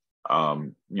was,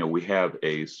 you know, we have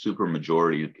a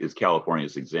supermajority, is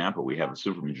California's example. We have a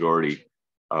supermajority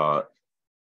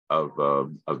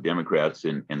of Democrats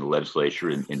in the legislature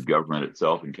and in government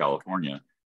itself in California.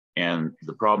 And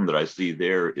the problem that I see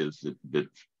there is that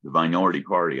the minority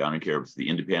party, I don't care if it's the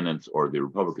Independents or the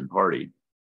Republican Party,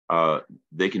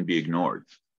 they can be ignored.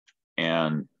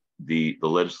 And the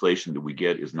legislation that we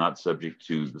get is not subject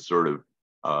to the sort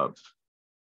of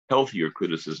healthier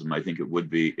criticism I think it would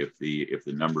be if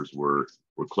the numbers were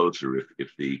closer,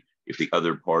 if the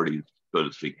other parties, so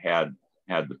to speak, had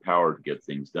the power to get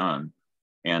things done.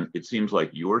 And it seems like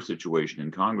your situation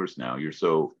in Congress now, you're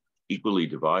so equally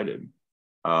divided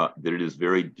that it is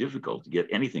very difficult to get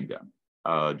anything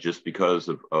done, just because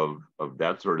of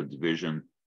that sort of division.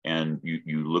 And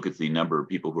you look at the number of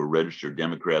people who are registered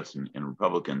Democrats and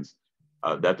Republicans,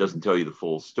 that doesn't tell you the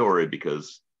full story,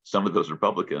 because some of those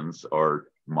Republicans are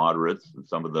moderates and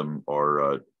some of them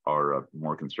are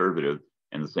more conservative.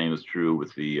 And the same is true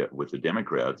with the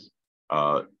Democrats.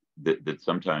 That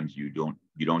sometimes you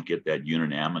don't get that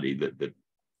unanimity that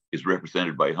is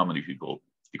represented by how many people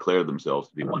declare themselves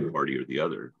to be one party or the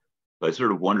other. So I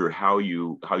sort of wonder how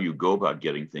you go about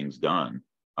getting things done.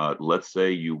 Let's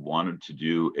say you wanted to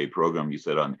do a program you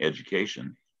said on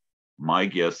education. My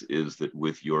guess is that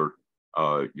with your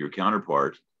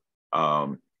counterpart,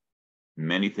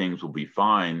 many things will be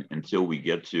fine until we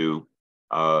get to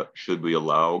should we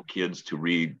allow kids to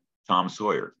read Tom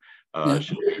Sawyer?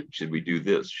 Should we do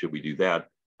this? Should we do that?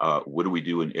 What do we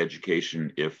do in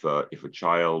education if a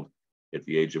child at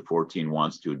the age of 14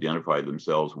 wants to identify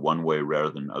themselves one way rather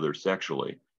than other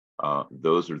sexually?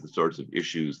 Those are the sorts of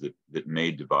issues that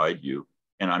may divide you.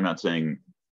 And I'm not saying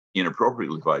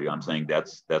inappropriately divide you. I'm saying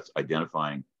that's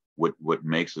identifying what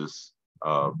makes us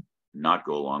not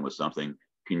go along with something.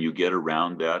 Can you get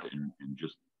around that and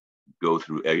just go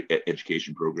through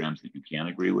education programs that you can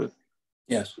agree with?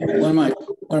 Yes, one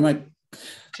of my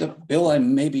the bill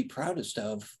I'm maybe proudest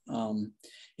of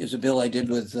is a bill I did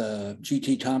with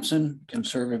G.T. Thompson,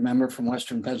 conservative member from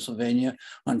Western Pennsylvania,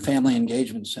 on family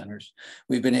engagement centers.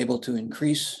 We've been able to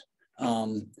increase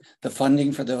the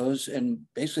funding for those, and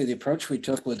basically the approach we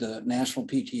took with the national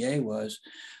PTA was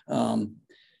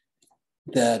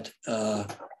that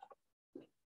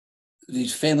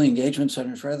these family engagement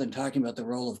centers, rather than talking about the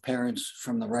role of parents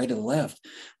from the right to the left,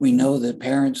 we know that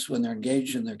parents, when they're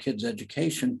engaged in their kids'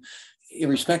 education,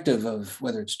 irrespective of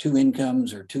whether it's two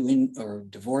incomes or or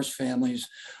divorced families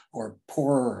or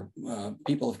poor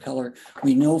people of color,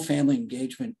 we know family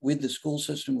engagement with the school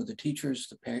system, with the teachers,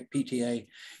 the PTA,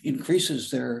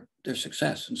 increases their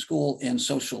success in school and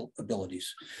social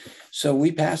abilities. So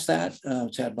we passed that.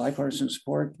 It's had bipartisan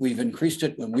support. We've increased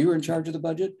it when we were in charge of the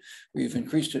budget. We've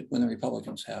increased it when the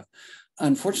Republicans have.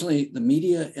 Unfortunately, the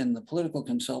media and the political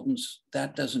consultants,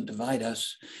 that doesn't divide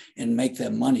us and make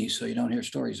them money, so you don't hear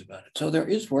stories about it. So there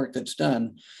is work that's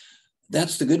done.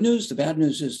 That's the good news. The bad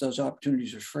news is those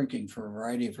opportunities are shrinking for a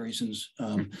variety of reasons,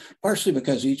 partially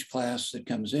because each class that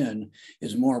comes in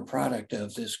is more a product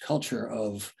of this culture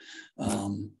of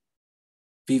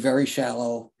be very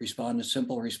shallow, respond to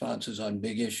simple responses on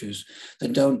big issues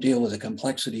that don't deal with the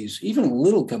complexities, even a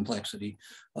little complexity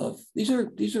of these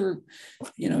are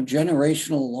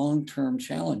generational long-term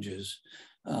challenges,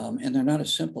 and they're not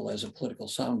as simple as a political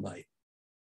soundbite.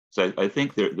 So I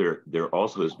think there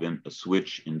also has been a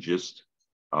switch in just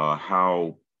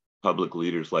how public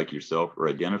leaders like yourself are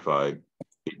identified.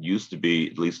 It used to be,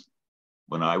 at least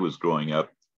when I was growing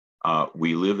up,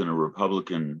 we live in a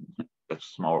Republican, that's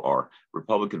small r,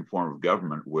 Republican form of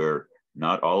government where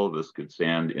not all of us could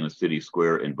stand in a city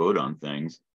square and vote on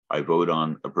things. I vote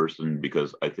on a person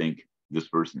because I think this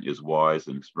person is wise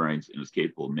and experienced and is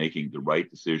capable of making the right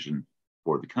decision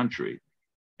for the country.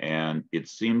 And it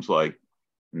seems like,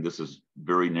 and this is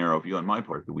very narrow view on my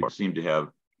part, that we seem to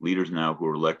have leaders now who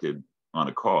are elected on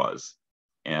a cause,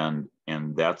 and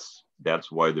that's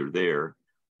why they're there,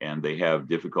 and they have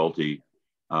difficulty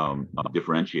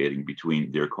differentiating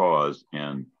between their cause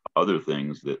and other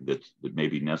things that may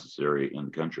be necessary in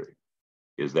the country.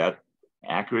 Is that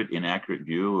inaccurate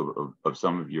view of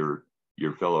some of your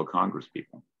fellow Congress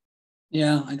people?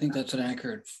 Yeah, I think that's an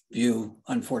accurate view,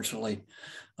 unfortunately.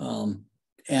 And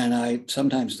I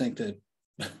sometimes think that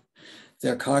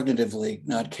they're cognitively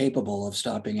not capable of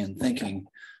stopping and thinking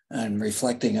and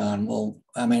reflecting on, well,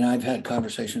 I mean, I've had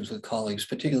conversations with colleagues,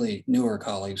 particularly newer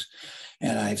colleagues,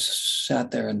 and I've sat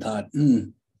there and thought,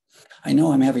 I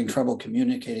know I'm having trouble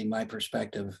communicating my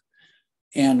perspective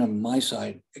and on my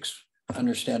side,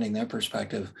 understanding their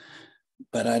perspective,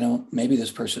 but maybe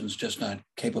this person's just not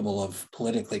capable of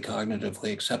politically,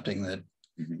 cognitively accepting that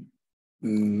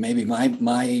maybe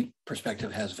my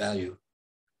perspective has value.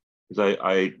 Because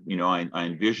I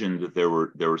envisioned that there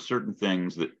were certain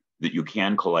things that you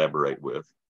can collaborate with.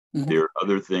 There are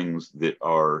other things that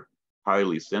are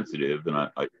highly sensitive, and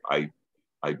I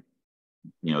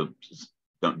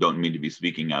don't mean to be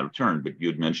speaking out of turn, but you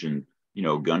had mentioned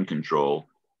gun control.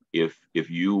 If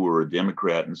you were a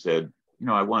Democrat and said,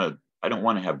 I don't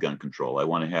want to have gun control, I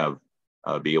want to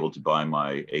have be able to buy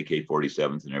my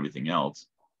AK-47s and everything else,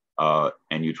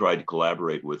 and you tried to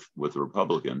collaborate with a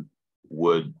Republican,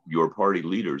 would your party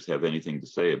leaders have anything to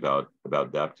say about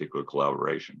that particular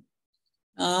collaboration?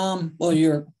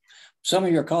 Well, some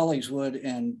of your colleagues would,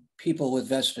 and people with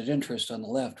vested interest on the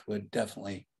left would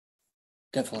definitely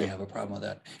Okay. have a problem with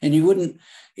that. And you wouldn't,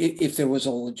 if there was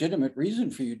a legitimate reason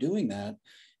for you doing that,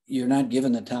 you're not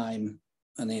given the time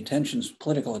and the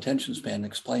political attention span to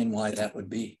explain why that would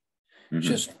be. It's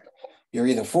just, you're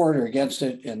either for it or against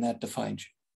it, and that defines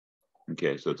you.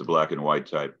 Okay, so it's a black and white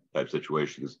type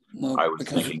situation. Well, I was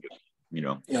thinking,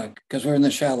 Yeah, because we're in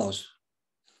the shallows.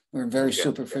 We're very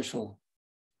superficial.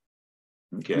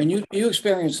 Okay. I mean, you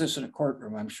experience this in a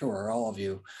courtroom, I'm sure, all of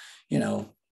you.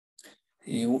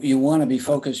 You want to be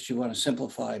focused, you want to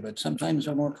simplify, but sometimes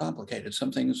they're more complicated.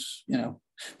 Some things,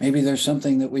 maybe there's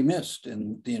something that we missed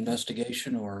in the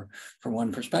investigation or from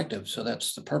one perspective. So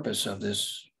that's the purpose of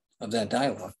that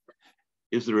dialogue.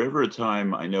 Is there ever a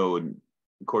time, I know the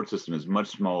court system is much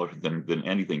smaller than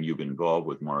anything you've been involved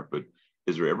with, Mark, but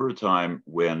is there ever a time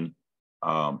when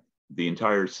the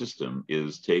entire system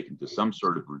is taken to some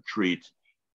sort of retreat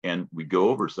and we go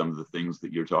over some of the things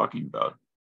that you're talking about,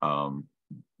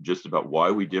 just about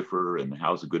why we differ and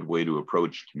how's a good way to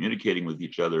approach communicating with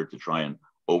each other to try and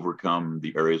overcome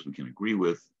the areas we can agree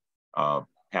with,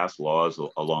 pass laws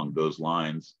along those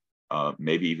lines,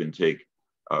 maybe even take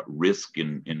risk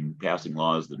in passing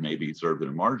laws that may be sort of in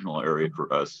a marginal area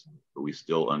for us, but we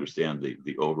still understand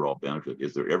the overall benefit.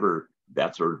 Is there ever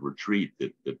that sort of retreat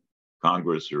that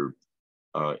Congress or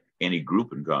any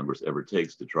group in Congress ever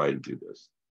takes to try to do this?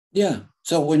 Yeah.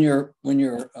 So when you're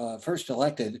first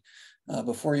elected,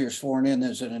 before you're sworn in,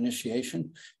 there's an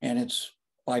initiation, and it's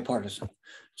bipartisan.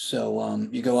 So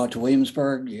you go out to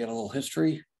Williamsburg, you get a little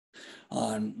history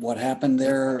on what happened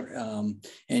there,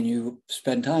 and you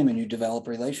spend time and you develop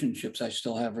relationships. I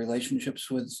still have relationships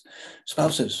with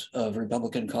spouses of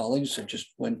Republican colleagues. I just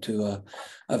went to an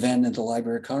event at the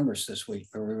Library of Congress this week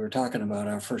where we were talking about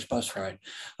our first bus ride.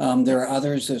 There are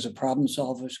others. There's a problem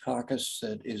solvers caucus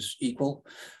that is equal,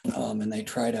 and they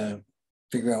try to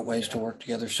figure out ways to work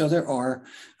together. So there are,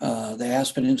 the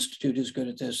Aspen Institute is good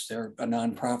at this. They're a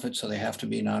nonprofit, so they have to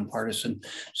be nonpartisan.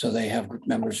 So they have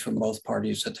members from both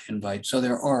parties that they invite. So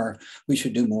we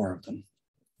should do more of them.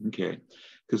 Okay.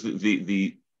 Because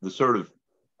the sort of,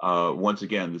 once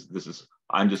again, this is,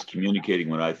 I'm just communicating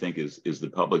what I think is the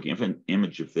public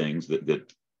image of things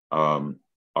that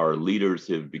our leaders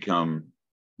have become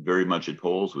very much at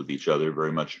poles with each other,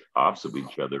 very much opposite with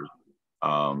each other.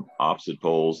 Opposite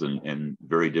poles and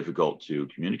very difficult to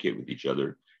communicate with each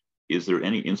other. Is there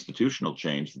any institutional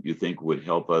change that you think would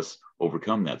help us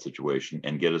overcome that situation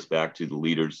and get us back to the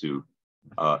leaders who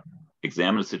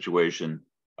examine a situation,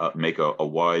 make a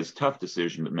wise, tough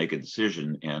decision, but make a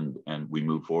decision and we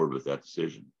move forward with that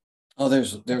decision? Oh,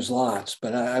 there's lots,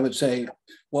 but I would say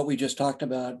what we just talked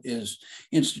about is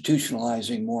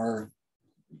institutionalizing more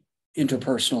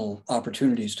interpersonal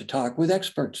opportunities to talk with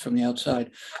experts from the outside.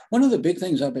 One of the big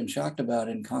things I've been shocked about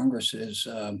in Congress is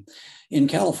in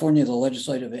California, the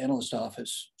Legislative Analyst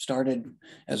Office started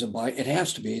as it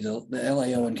has to be, the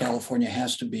LAO in California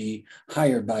has to be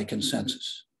hired by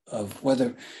consensus of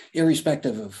whether,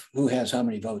 irrespective of who has how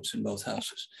many votes in both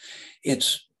houses.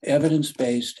 It's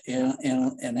evidence-based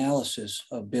analysis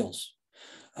of bills.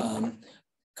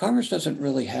 Congress doesn't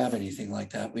really have anything like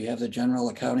that. We have the General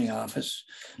Accounting Office,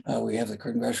 we have the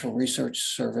Congressional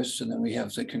Research Service, and then we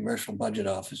have the Congressional Budget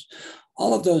Office.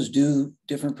 All of those do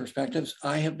different perspectives.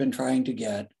 I have been trying to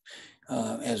get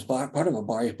as part of a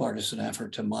bipartisan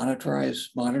effort to modernize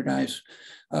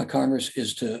Congress,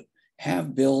 is to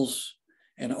have bills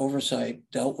and oversight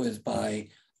dealt with by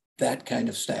that kind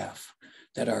of staff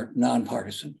that are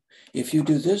nonpartisan. If you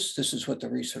do this, this is what the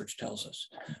research tells us.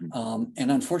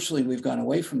 And unfortunately, we've gone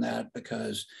away from that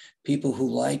because people who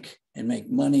like and make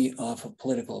money off of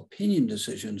political opinion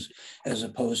decisions, as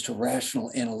opposed to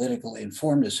rational, analytical,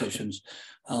 informed decisions,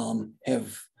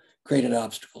 have created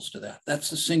obstacles to that. That's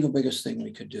the single biggest thing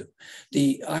we could do.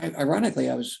 Ironically,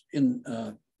 I was in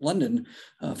London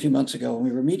a few months ago, and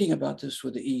we were meeting about this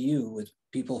with the EU, with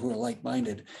people who are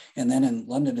like-minded, and then in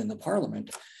London in the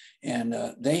Parliament, and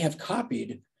they have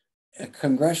copied a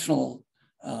congressional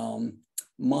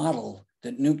model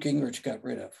that Newt Gingrich got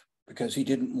rid of because he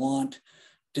didn't want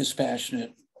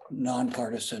dispassionate,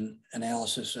 nonpartisan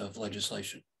analysis of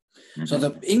legislation. So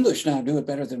the English now do it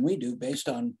better than we do based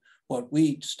on what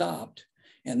we stopped,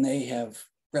 and they have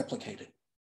replicated.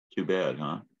 Too bad,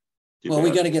 huh?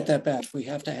 We got to get that back. We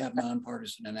have to have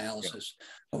nonpartisan analysis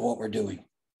of what we're doing.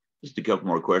 Just a couple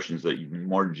more questions that you're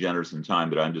more generous in time,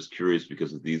 but I'm just curious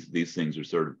because of these things are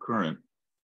sort of current.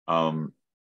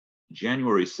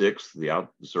 January 6th, the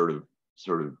sort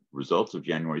of results of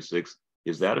January 6th,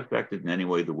 is that affected in any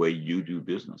way the way you do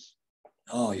business?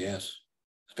 Oh, yes.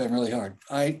 It's been really hard.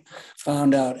 I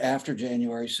found out after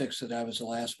January 6th that I was the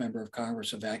last member of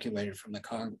Congress evacuated from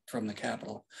the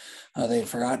Capitol. They had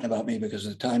forgotten about me because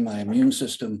at the time my immune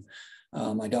system,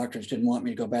 my doctors didn't want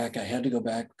me to go back. I had to go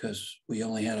back because we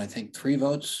only had, I think, 3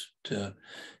 votes to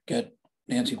get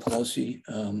Nancy Pelosi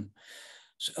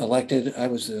elected. I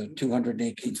was the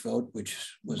 218th vote,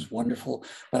 which was wonderful,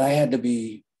 but I had to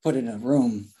be put in a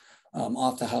room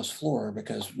off the House floor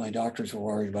because my doctors were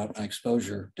worried about my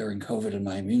exposure during COVID and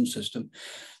my immune system.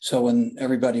 So when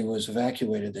everybody was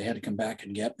evacuated, they had to come back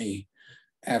and get me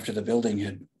after the building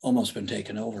had almost been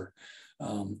taken over.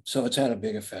 So it's had a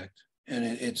big effect. And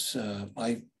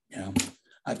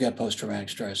I've got post-traumatic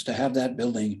stress. To have that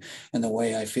building and the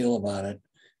way I feel about it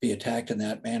be attacked in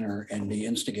that manner and be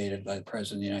instigated by the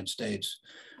President of the United States.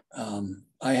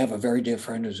 I have a very dear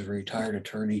friend who's a retired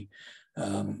attorney,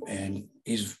 and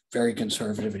he's very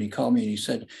conservative. And he called me and he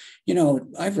said, you know,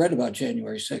 I've read about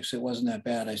January 6th. It wasn't that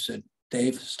bad. I said,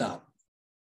 Dave, stop.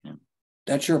 Yeah.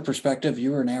 That's your perspective.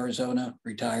 You were in Arizona,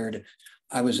 retired.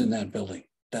 I was in that building.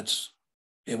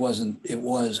 It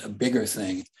was a bigger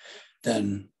thing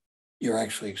than you're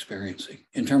actually experiencing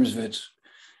in terms of its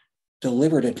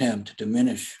deliberate attempt to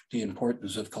diminish the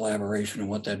importance of collaboration and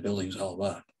what that building's all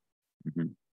about. Mm-hmm.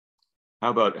 How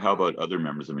about other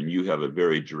members? I mean, you have a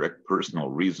very direct personal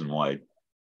reason why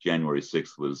January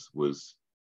 6th was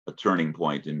a turning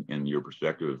point in your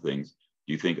perspective of things.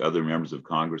 Do you think other members of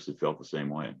Congress have felt the same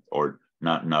way, or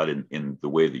not in the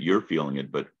way that you're feeling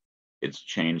it, but it's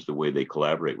changed the way they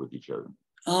collaborate with each other?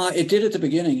 It did at the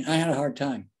beginning. I had a hard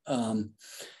time.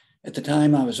 At the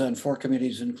time, I was on 4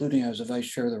 committees, including I was a vice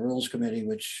chair of the Rules Committee,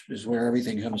 which is where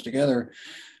everything comes together.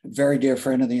 Very dear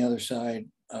friend on the other side,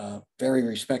 very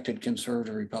respected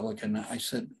conservative Republican. I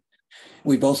said,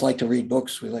 we both like to read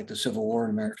books. We like the Civil War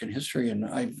and American history. And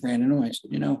I ran into him. I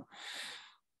said, you know,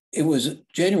 it was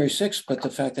January 6th, but the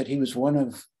fact that he was one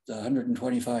of the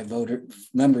 125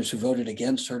 members who voted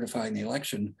against certifying the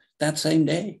election that same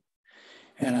day.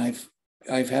 And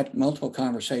I've had multiple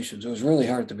conversations. It was really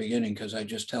hard at the beginning because I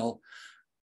just tell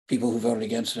people who voted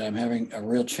against it, I'm having a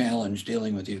real challenge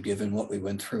dealing with you given what we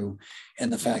went through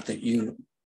and the fact that you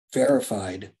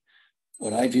verified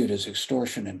what I viewed as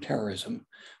extortion and terrorism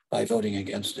by voting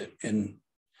against it. And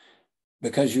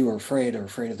because you were afraid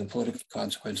of the political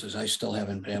consequences, I still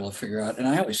haven't been able to figure out. And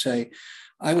I always say,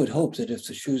 I would hope that if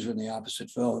the shoes were in the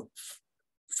opposite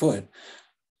foot,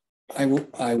 I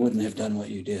wouldn't have done what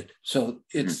you did. So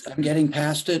I'm getting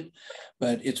past it,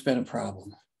 but it's been a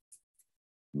problem.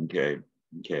 Okay.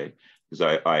 Because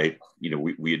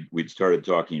we'd started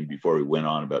talking before we went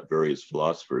on about various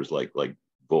philosophers like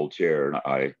Voltaire,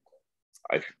 and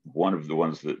one of the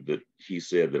ones that he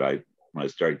said that when I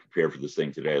started to prepare for this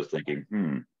thing today, I was thinking,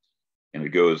 and it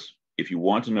goes, if you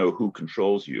want to know who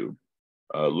controls you,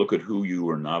 look at who you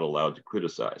are not allowed to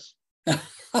criticize.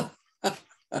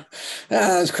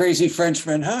 That's crazy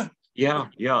Frenchman, huh? Yeah,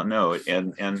 no,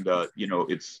 and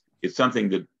it's something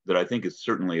that I think has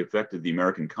certainly affected the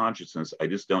American consciousness. I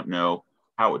just don't know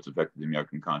how it's affected the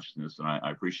American consciousness, and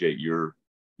I appreciate your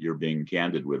being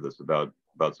candid with us about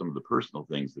some of the personal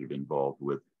things that have been involved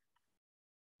with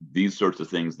these sorts of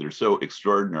things that are so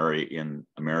extraordinary in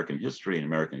American history and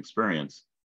American experience,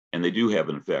 and they do have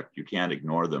an effect. You can't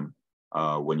ignore them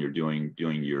when you're doing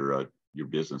your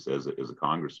business as a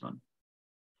congressman.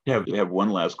 I have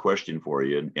one last question for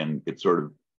you, and it sort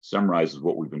of summarizes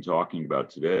what we've been talking about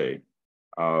today.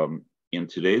 In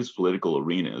today's political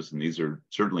arenas, and these are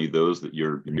certainly those that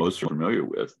you're most familiar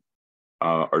with,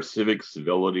 are civics,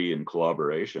 civility, and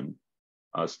collaboration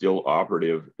still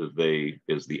operative as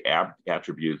the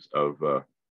attributes of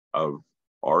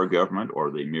our government,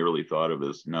 or they merely thought of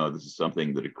as, no, this is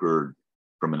something that occurred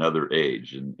from another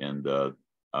age, and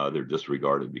they're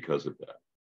disregarded because of that?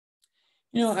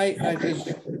 You know,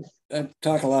 I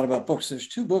talk a lot about books. There's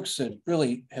two books that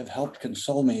really have helped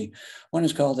console me. One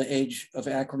is called The Age of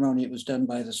Acrimony. It was done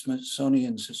by the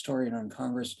Smithsonian's historian on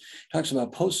Congress. It talks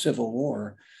about post-Civil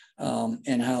War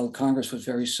and how Congress was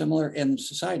very similar, and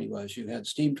society was. You had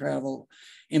steam travel,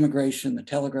 immigration, the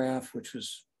telegraph, which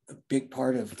was a big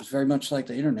part of, it was very much like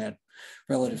the internet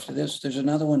relative to this. There's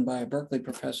another one by a Berkeley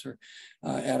professor,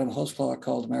 Adam Hosplaw,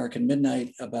 called American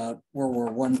Midnight, about World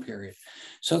War I period.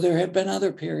 So there have been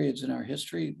other periods in our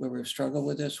history where we've struggled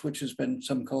with this, which has been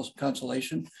some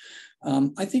consolation.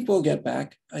 I think we'll get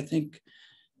back.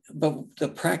 But the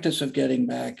practice of getting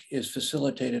back is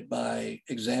facilitated by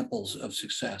examples of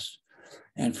success.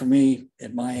 And for me,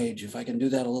 at my age, if I can do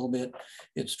that a little bit,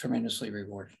 it's tremendously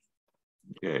rewarding.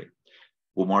 Okay.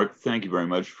 Well, Mark, thank you very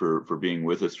much for being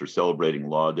with us, for celebrating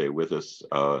Law Day with us.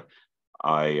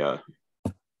 I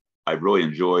really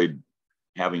enjoyed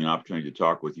having an opportunity to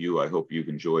talk with you. I hope you've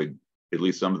enjoyed at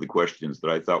least some of the questions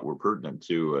that I thought were pertinent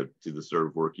to the sort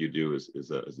of work you do as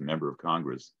a member of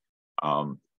Congress.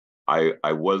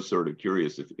 I was sort of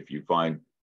curious if you find,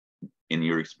 in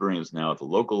your experience now at the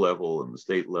local level and the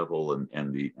state level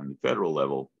and the federal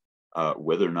level,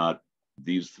 whether or not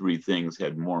these three things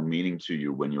had more meaning to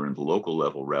you when you're in the local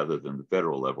level rather than the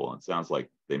federal level. And it sounds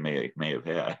like they may have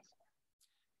had.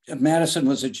 Madison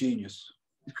was a genius.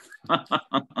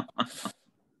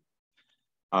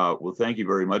 Well, thank you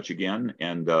very much again,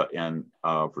 and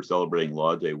for celebrating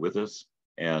Law Day with us.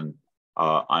 And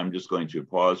I'm just going to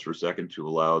pause for a second to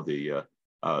allow the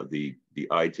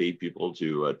IT people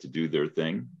to do their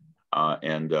thing,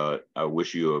 and I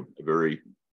wish you a very,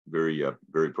 very,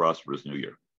 very prosperous New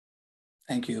Year.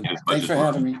 Thank you. Thanks for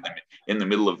having me. In the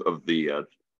middle of the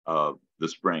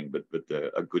spring, but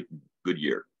a good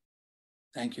year.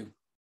 Thank you.